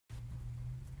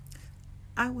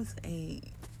I was a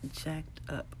jacked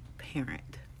up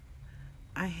parent.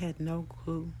 I had no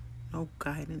clue, no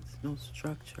guidance, no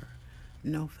structure,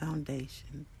 no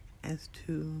foundation as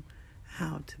to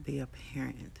how to be a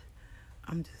parent.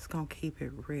 I'm just going to keep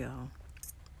it real.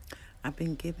 I've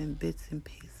been given bits and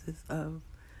pieces of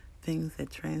things that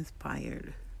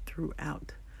transpired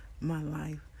throughout my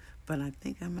life, but I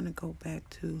think I'm going to go back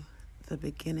to the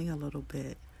beginning a little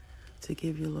bit to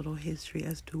give you a little history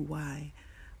as to why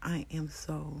I am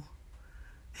so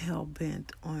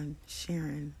hell-bent on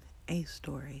sharing a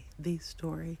story, the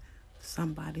story,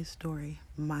 somebody's story,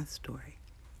 my story.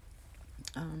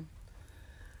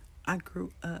 I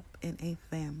grew up in a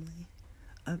family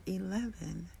of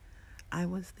 11. I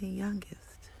was the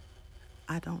youngest.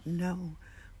 I don't know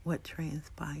what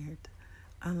transpired.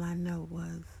 All I know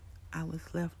was I was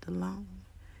left alone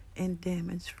and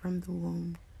damaged from the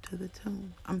womb to the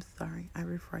tomb. I'm sorry, I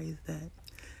rephrased that.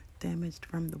 Damaged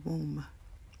from the womb.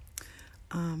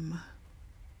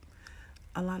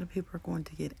 A lot of people are going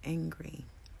to get angry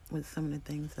with some of the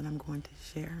things that I'm going to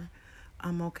share.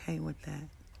 I'm okay with that.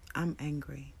 I'm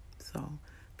angry. So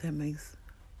that makes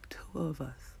 2 of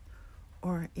us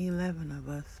or 11 of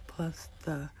us plus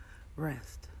the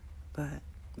rest. But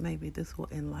maybe this will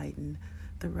enlighten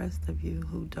the rest of you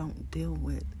who don't deal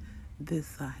with this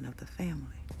side of the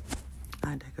family.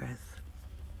 I digress.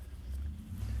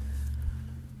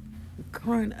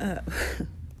 Growing up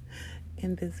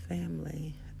in this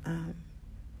family, I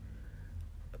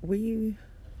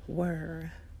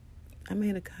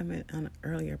made a comment on an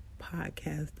earlier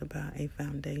podcast about a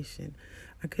foundation.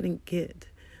 I couldn't get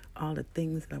all the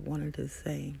things that I wanted to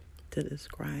say to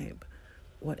describe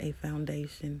what a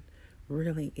foundation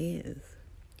really is.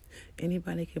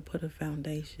 Anybody can put a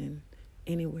foundation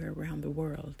anywhere around the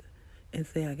world and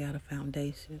say, I got a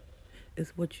foundation.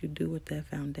 It's what you do with that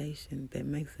foundation that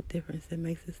makes a difference, that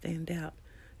makes it stand out,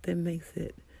 that makes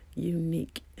it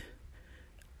unique.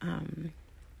 And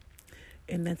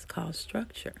that's called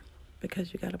structure,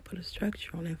 because you got to put a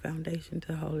structure on that foundation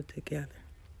to hold it together.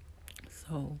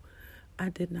 So I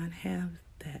did not have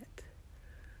that.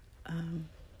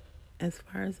 As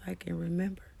far as I can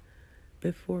remember,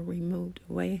 before we moved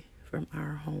away from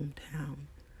our hometown,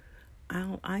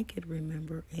 all I could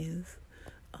remember is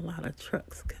a lot of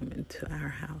trucks coming to our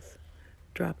house,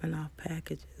 dropping off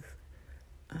packages.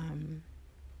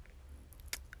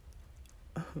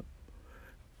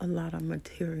 A lot of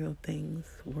material things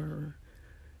were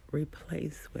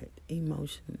replaced with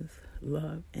emotions,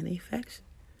 love, and affection.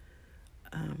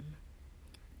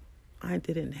 I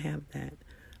didn't have that.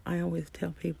 I always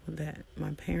tell people that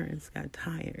my parents got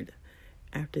tired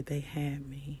after they had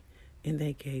me and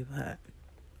they gave up.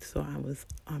 So I was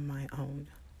on my own.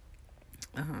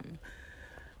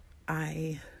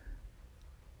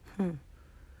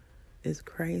 It's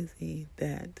crazy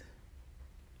that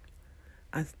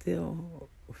I still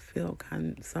feel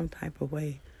some type of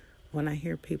way when I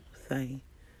hear people say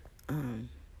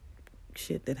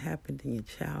shit that happened in your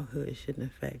childhood shouldn't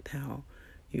affect how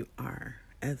you are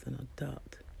as an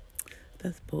adult.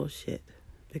 That's bullshit,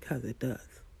 because it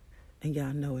does. And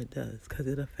y'all know it does, because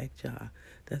it affects y'all.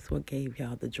 That's what gave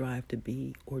y'all the drive to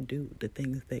be or do the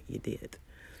things that you did.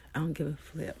 I don't give a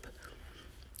flip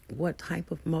what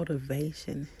type of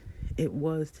motivation it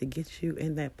was to get you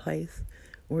in that place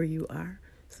where you are.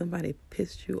 Somebody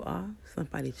pissed you off.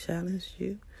 Somebody challenged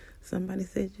you. Somebody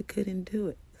said you couldn't do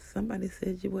it. Somebody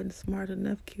said you wasn't smart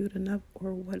enough, cute enough,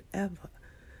 or whatever.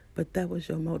 But that was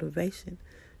your motivation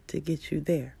to get you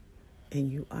there. And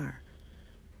you are.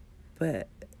 But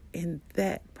in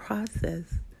that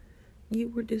process, you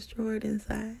were destroyed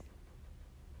inside.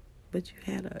 But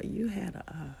you had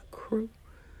a crew,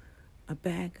 a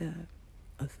backup,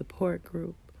 a support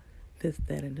group, this,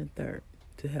 that, and the third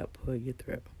to help pull you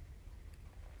through.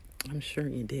 I'm sure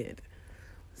you did.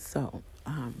 So,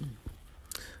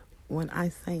 when I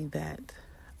say that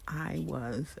I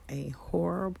was a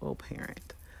horrible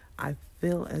parent, I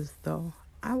feel as though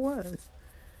I was.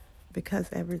 Because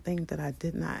everything that I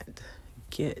did not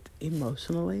get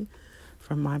emotionally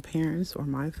from my parents or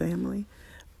my family,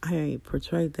 I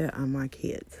portrayed that on my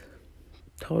kids.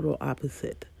 Total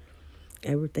opposite.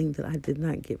 Everything that I did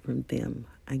not get from them,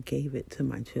 I gave it to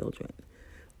my children,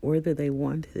 whether they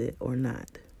wanted it or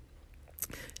not.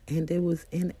 And it was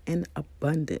in an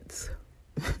abundance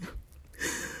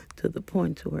to the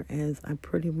point to where as I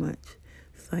pretty much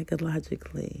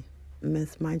psychologically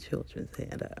messed my children's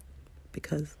head up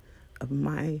because of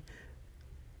my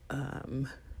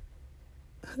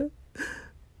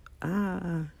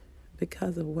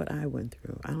because of what I went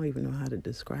through. I don't even know how to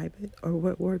describe it or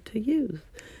what word to use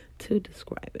to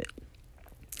describe it.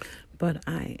 But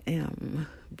I am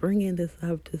bringing this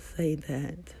up to say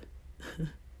that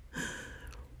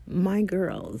my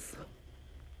girls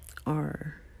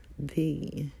are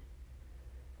the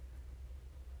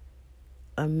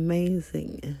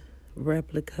amazing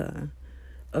replica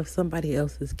of somebody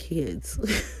else's kids.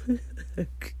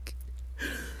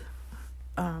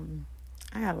 I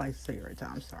had like cigarettes.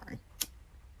 I'm sorry.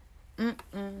 I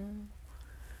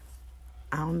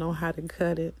don't know how to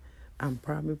cut it. I'm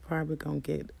probably gonna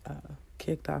get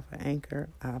kicked off of Anchor.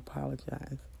 I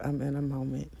apologize. I'm in a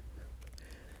moment.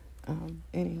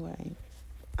 Anyway,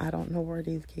 I don't know where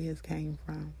these kids came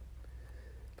from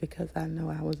because I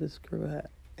know I was a screw up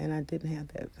and I didn't have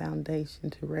that foundation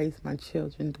to raise my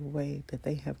children the way that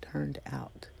they have turned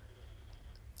out.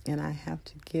 And I have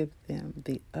to give them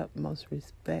the utmost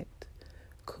respect,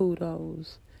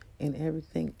 kudos, and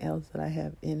everything else that I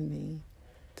have in me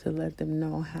to let them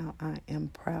know how I am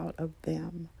proud of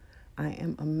them. I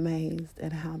am amazed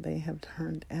at how they have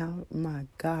turned out. My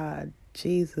God,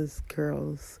 Jesus,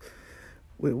 girls,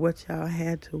 with what y'all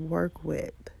had to work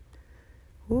with.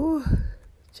 Woo,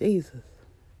 Jesus.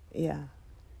 Yeah.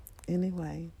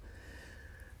 Anyway,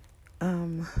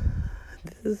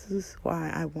 this is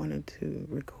why I wanted to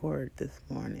record this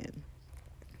morning.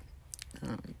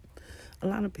 A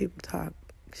lot of people talk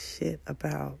shit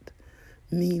about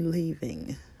me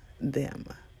leaving them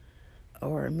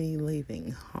or me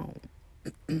leaving home.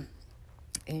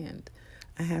 And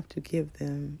I have to give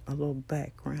them a little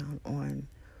background on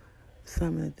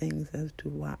some of the things as to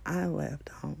why I left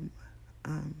home.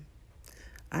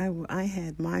 I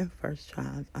had my first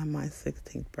child on my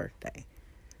 16th birthday.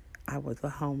 I was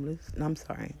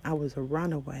I was a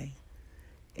runaway.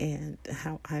 And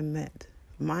how I met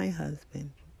my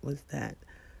husband was that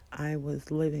I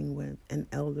was living with an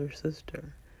elder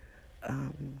sister.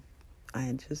 I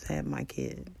had just had my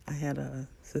kid. I had a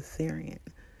cesarean.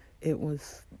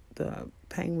 The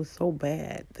pain was so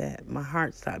bad that my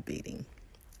heart stopped beating.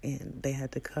 And they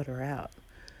had to cut her out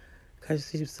because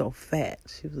she was so fat.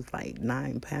 She was like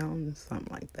 9 pounds, something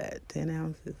like that, 10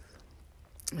 ounces.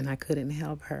 And I couldn't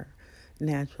help her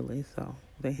naturally, so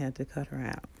they had to cut her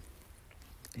out.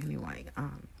 Anyway,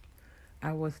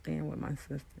 I was staying with my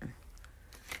sister.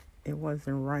 It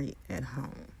wasn't right at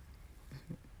home.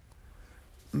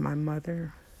 My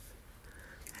mother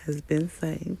has been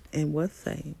saved and was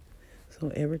saved.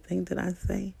 So everything that I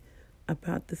say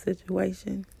about the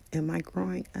situation and my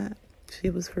growing up, she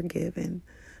was forgiven.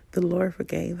 The Lord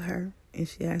forgave her, and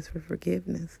she asked for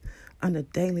forgiveness on a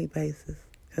daily basis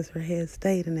because her head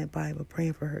stayed in that Bible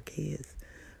praying for her kids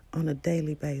on a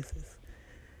daily basis.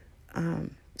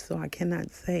 So I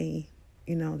cannot say,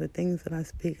 the things that I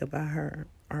speak about her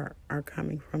are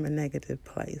coming from a negative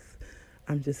place.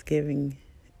 I'm just giving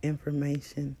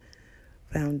information,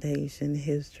 foundation,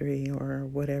 history, or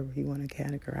whatever you want to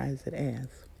categorize it as.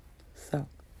 So,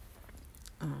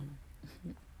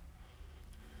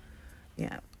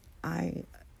 yeah, I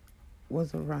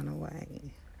was a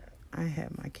runaway. I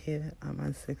had my kid on my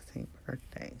 16th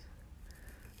birthday.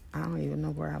 I don't even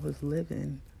know where I was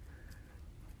living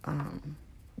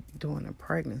during a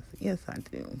pregnancy. Yes, I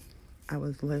do. I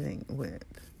was living with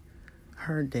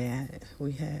her dad.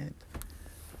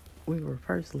 We were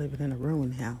first living in a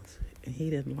rooming house, and he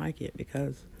didn't like it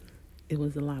because it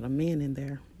was a lot of men in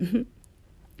there.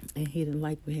 And he didn't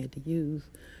like we had to use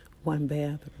one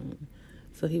bathroom.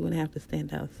 So he would have to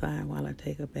stand outside while I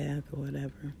take a bath or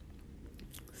whatever.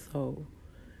 So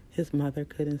his mother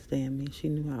couldn't stand me. She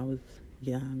knew I was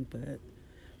young, but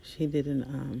she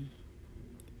didn't,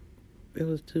 it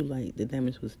was too late. The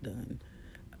damage was done.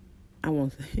 I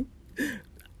won't say,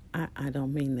 I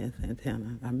don't mean that,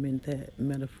 Santana. I meant that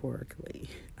metaphorically.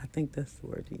 I think that's the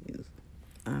word to use.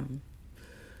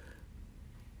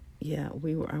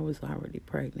 I was already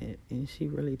pregnant, and she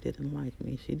really didn't like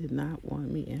me. She did not want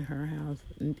me in her house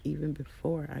even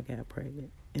before I got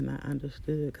pregnant. And I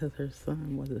understood because her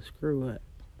son was a screw up.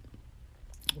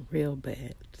 Real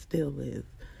bad. Still is.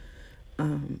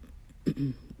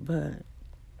 But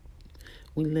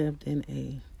we lived in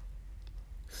a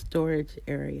storage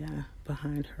area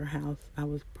behind her house. I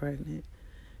was pregnant,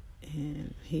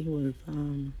 and he was,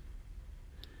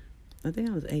 I think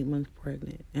I was 8 months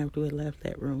pregnant after we left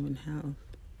that ruined house.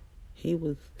 He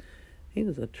was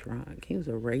a drunk. He was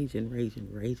a raging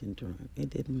drunk.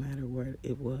 It didn't matter what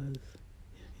it was.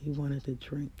 He wanted to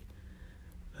drink.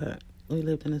 But we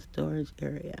lived in a storage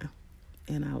area,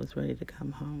 and I was ready to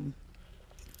come home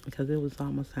because it was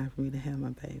almost time for me to have my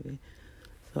baby.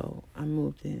 So I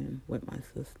moved in with my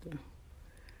sister.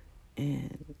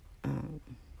 And I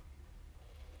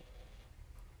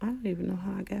don't even know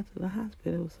how I got to the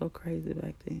hospital. It was so crazy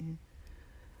back then.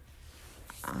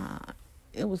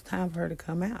 it was time for her to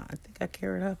come out. I think I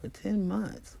carried her for 10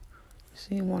 months. She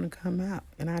didn't want to come out.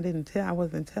 And I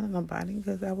wasn't telling nobody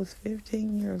because I was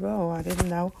 15 years old. I didn't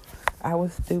know. I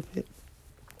was stupid.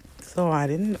 So I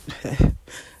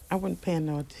wasn't paying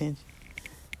no attention.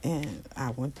 And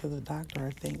I went to the doctor,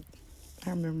 I think. I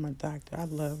remember my doctor. I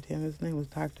loved him. His name was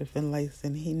Dr.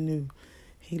 Finlayson. He knew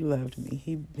he loved me.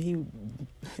 He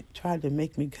tried to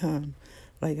make me come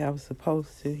like I was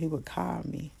supposed to. He would call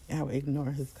me. I would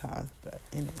ignore his calls. But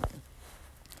anyway,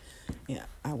 yeah,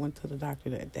 I went to the doctor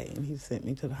that day, and he sent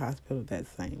me to the hospital that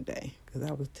same day because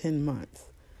I was 10 months.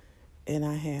 And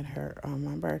I had her on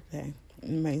my birthday,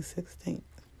 May 16th.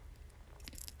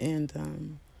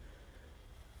 And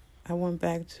I went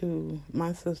back to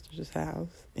my sister's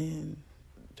house, and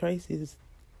Tracy's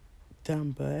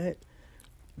dumb butt,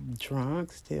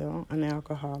 drunk still, an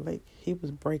alcoholic. He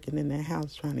was breaking in that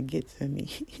house trying to get to me.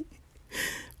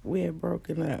 We had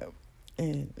broken up,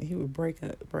 and he would break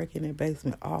in the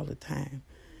basement all the time,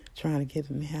 trying to get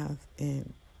in the house.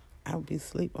 And I would be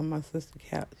asleep on my sister's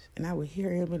couch, and I would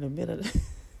hear him in the middle of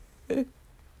the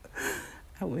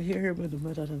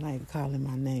night calling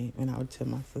my name, and I would tell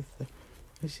my sister,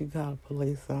 and she called the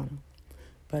police on him.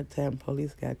 By the time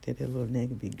police got there, that little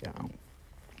nigga be gone.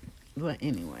 But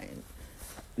anyway,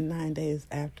 9 days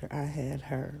after I had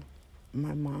her,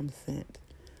 my mom sent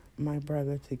my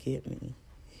brother to get me.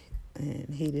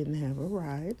 And he didn't have a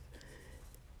ride.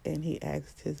 And he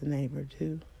asked his neighbor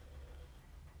to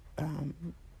come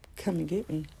and get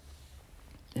me.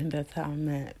 And that's how I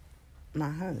met my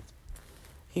husband.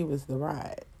 He was the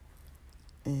ride.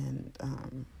 And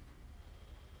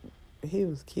he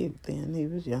was cute then. He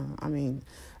was young. I mean,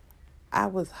 I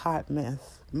was hot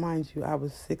mess. Mind you, I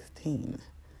was 16.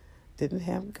 Didn't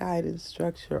have guidance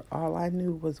structure. All I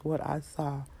knew was what I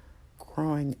saw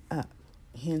growing up.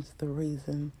 Hence the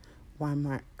reason why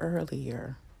my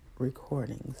earlier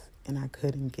recordings, and I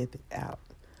couldn't get it out.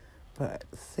 But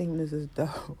seeing as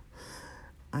though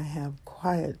I have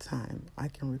quiet time, I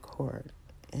can record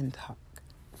and talk.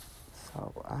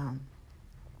 So,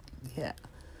 yeah,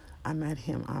 I met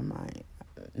him on my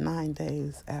 9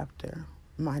 days after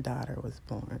my daughter was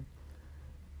born.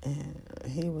 And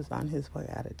he was on his way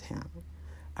out of town.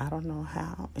 I don't know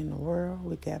how in the world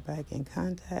we got back in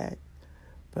contact,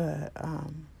 but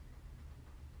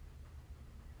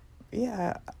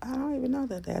yeah, I don't even know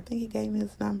that day. I think he gave me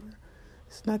his number,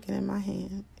 snuck it in my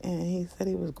hand, and he said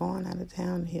he was going out of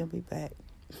town and he'll be back.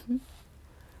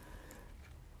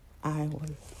 I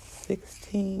was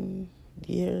 16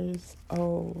 years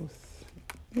old.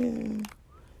 Yeah,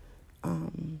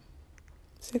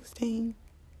 16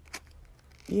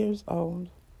 years old.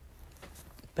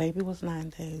 Baby was 9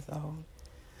 days old.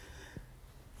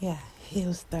 Yeah, he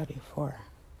was 34.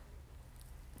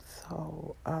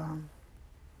 So,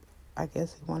 I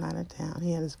guess he went out of town.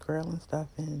 He had his girl and stuff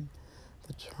in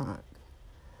the trunk.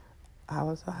 I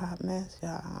was a hot mess,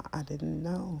 y'all. I didn't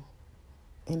know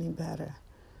any better.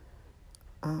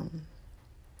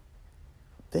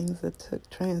 Things that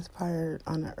transpired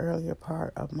on the earlier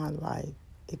part of my life,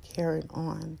 it carried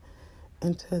on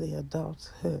into the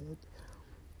adulthood.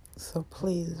 So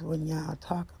please, when y'all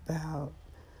talk about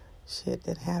shit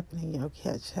that happened in your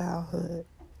childhood,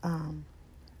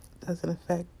 doesn't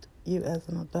affect you as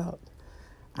an adult.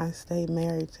 I stayed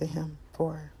married to him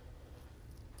for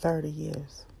 30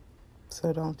 years.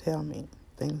 So don't tell me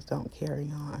things don't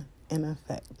carry on and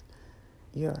affect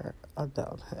your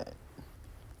adulthood.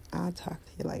 I'll talk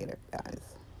to you later, guys.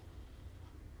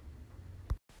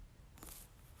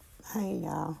 Hey,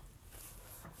 y'all.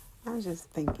 I was just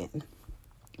thinking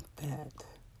that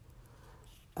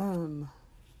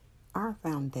our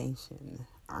foundation,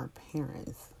 our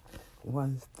parents,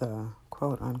 was the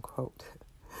quote-unquote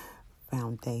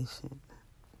foundation.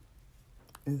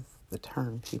 Is the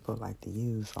term people like to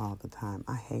use all the time.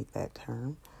 I hate that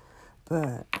term.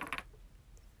 But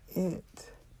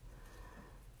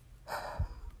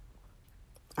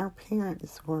our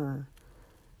parents were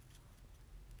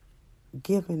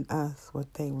giving us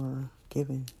what they were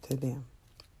giving to them,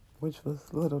 which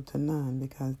was little to none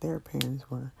because their parents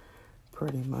were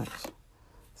pretty much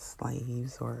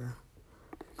slaves or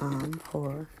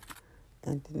poor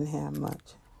and didn't have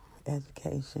much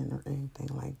education or anything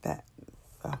like that.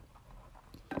 So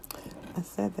I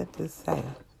said that to say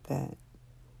that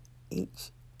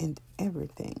each and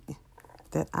everything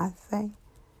that I say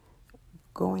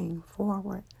going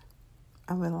forward,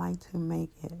 I would like to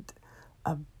make it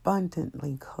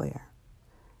abundantly clear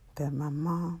that my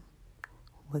mom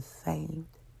was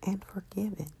saved and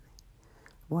forgiven.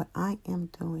 What I am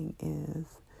doing is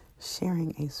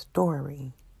sharing a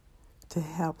story to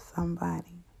help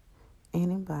somebody,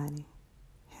 anybody,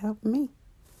 help me.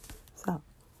 So,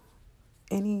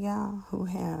 any of y'all who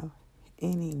have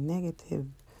any negative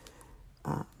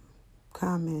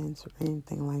comments or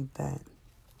anything like that,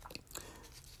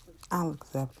 I'll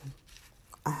accept them.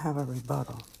 I have a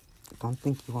rebuttal. Don't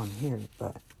think you want to hear it,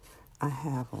 but I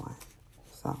have one.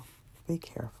 So, be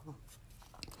careful.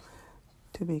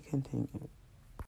 To be continued.